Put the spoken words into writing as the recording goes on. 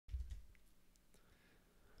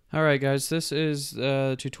Alright guys, this is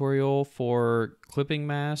a tutorial for clipping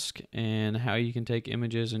mask and how you can take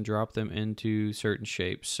images and drop them into certain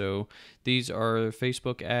shapes. So these are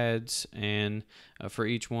Facebook ads, and for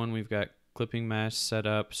each one we've got clipping masks set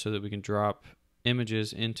up so that we can drop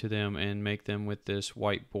images into them and make them with this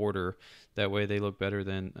white border. That way they look better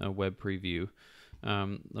than a web preview.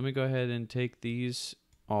 Let me go ahead and take these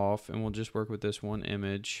off and we'll just work with this one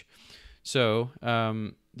image. So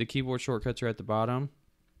the keyboard shortcuts are at the bottom.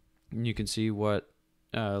 You can see what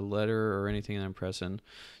letter or anything that I'm pressing.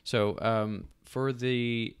 So for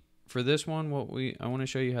this one, I want to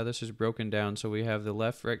show you how this is broken down. So we have the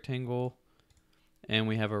left rectangle and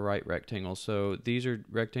we have a right rectangle. So these are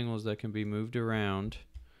rectangles that can be moved around,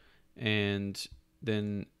 and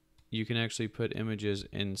then you can actually put images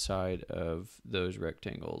inside of those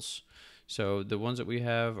rectangles. So the ones that we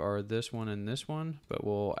have are this one and this one, but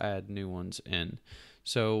we'll add new ones in.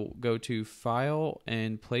 So go to File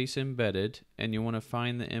and Place Embedded, and you want to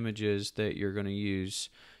find the images that you're going to use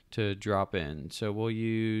to drop in. So we'll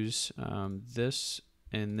use this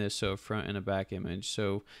and this, so a front and a back image.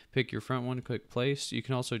 So pick your front one, click Place. You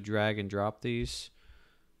can also drag and drop these.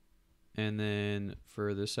 And then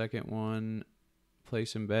for the second one,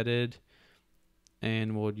 Place Embedded,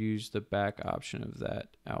 and we'll use the back option of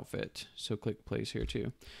that outfit. So click Place here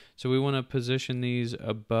too. So we want to position these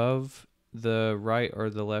above the right or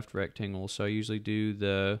the left rectangle. So I usually do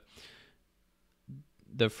the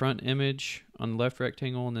front image on the left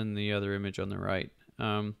rectangle and then the other image on the right.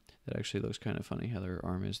 That actually looks kind of funny how their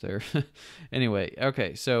arm is there. Anyway,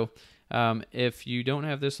 okay, so if you don't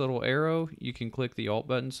have this little arrow, you can click the Alt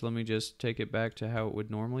button. So let me just take it back to how it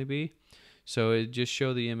would normally be. So it just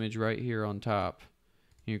show the image right here on top.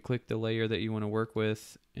 You click the layer that you want to work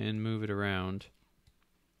with and move it around.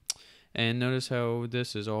 And notice how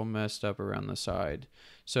this is all messed up around the side.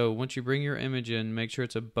 So once you bring your image in, make sure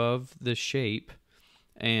it's above the shape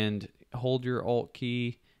and hold your Alt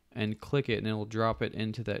key and click it, and it'll drop it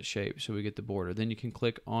into that shape so we get the border. Then you can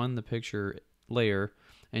click on the picture layer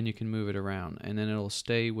and you can move it around, and then it'll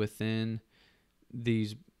stay within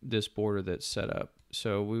this border that's set up.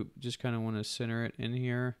 So we just kind of want to center it in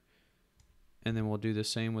here, and then we'll do the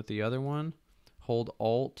same with the other one. Hold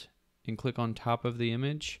Alt and click on top of the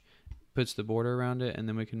image, puts the border around it, and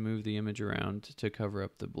then we can move the image around to cover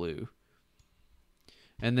up the blue.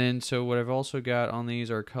 And then, so what I've also got on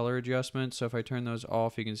these are color adjustments. So if I turn those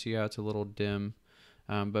off, you can see how it's a little dim.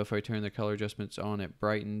 But if I turn the color adjustments on, it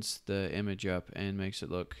brightens the image up and makes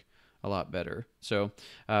it look a lot better. So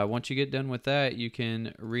once you get done with that, you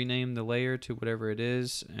can rename the layer to whatever it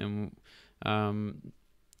is. And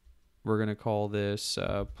we're going to call this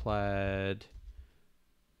plaid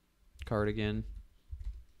cardigan.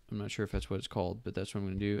 I'm not sure if that's what it's called, but that's what I'm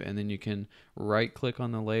going to do. And then you can right click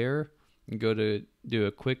on the layer and go to do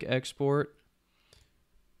a quick export,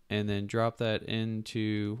 and then drop that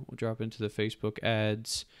into, we'll drop into the Facebook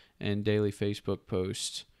ads and daily Facebook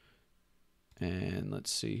posts. And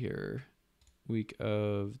let's see here, week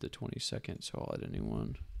of the 22nd. So I'll add a new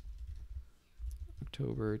one,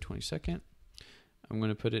 October 22nd. I'm going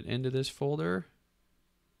to put it into this folder,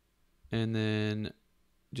 and then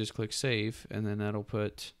just click save, and then that'll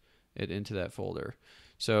put it into that folder.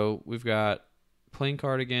 So we've got plain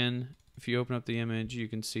cardigan. If you open up the image, you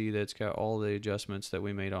can see that it's got all the adjustments that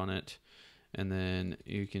we made on it, and then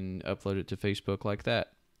you can upload it to Facebook like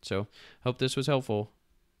that. So hope this was helpful.